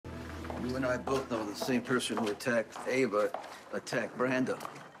You and I both know the same person who attacked Ava attacked Brando.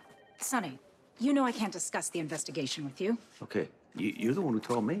 Sonny, you know I can't discuss the investigation with you. Okay, you're the one who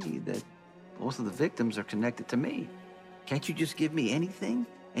told me that most of the victims are connected to me. Can't you just give me anything?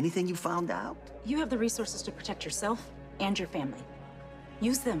 Anything you found out? You have the resources to protect yourself and your family.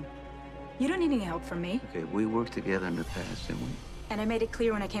 Use them. You don't need any help from me. Okay, we worked together in the past, didn't we? And I made it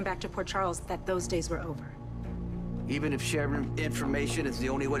clear when I came back to Port Charles that those days were over. Even if sharing information is the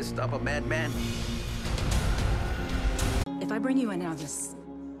only way to stop a madman? If I bring you in on this,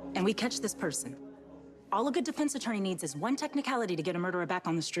 and we catch this person, all a good defense attorney needs is one technicality to get a murderer back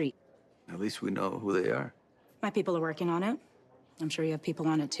on the street. At least we know who they are. My people are working on it. I'm sure you have people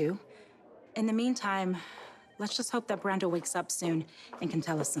on it too. In the meantime, let's just hope that Brando wakes up soon and can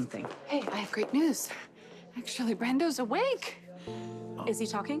tell us something. Hey, I have great news. Actually, Brando's awake. Is he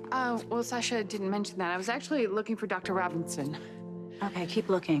talking? Well, Sasha didn't mention that. I was actually looking for Dr. Robinson. Okay, keep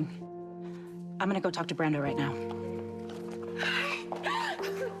looking. I'm gonna go talk to Brando right now.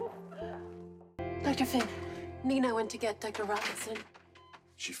 Dr. Finn, Nina went to get Dr. Robinson.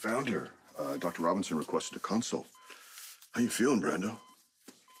 She found her. Dr. Robinson requested a consult. How you feeling, Brando?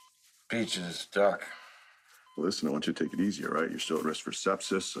 Peaches, Doc. Well, listen, I want you to take it easy, all right? You're still at risk for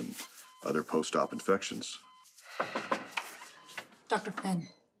sepsis and other post-op infections. Dr. Finn,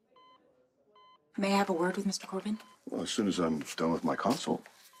 may I have a word with Mr. Corbin? Well, as soon as I'm done with my consult.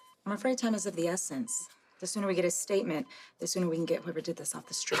 I'm afraid time is of the essence. The sooner we get his statement, the sooner we can get whoever did this off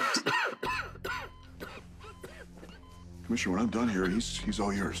the street. Commissioner, when I'm done here, he's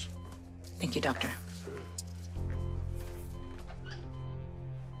all yours. Thank you, Doctor.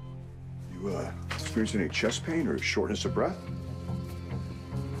 You, experiencing any chest pain or shortness of breath?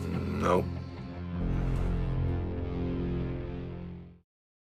 No.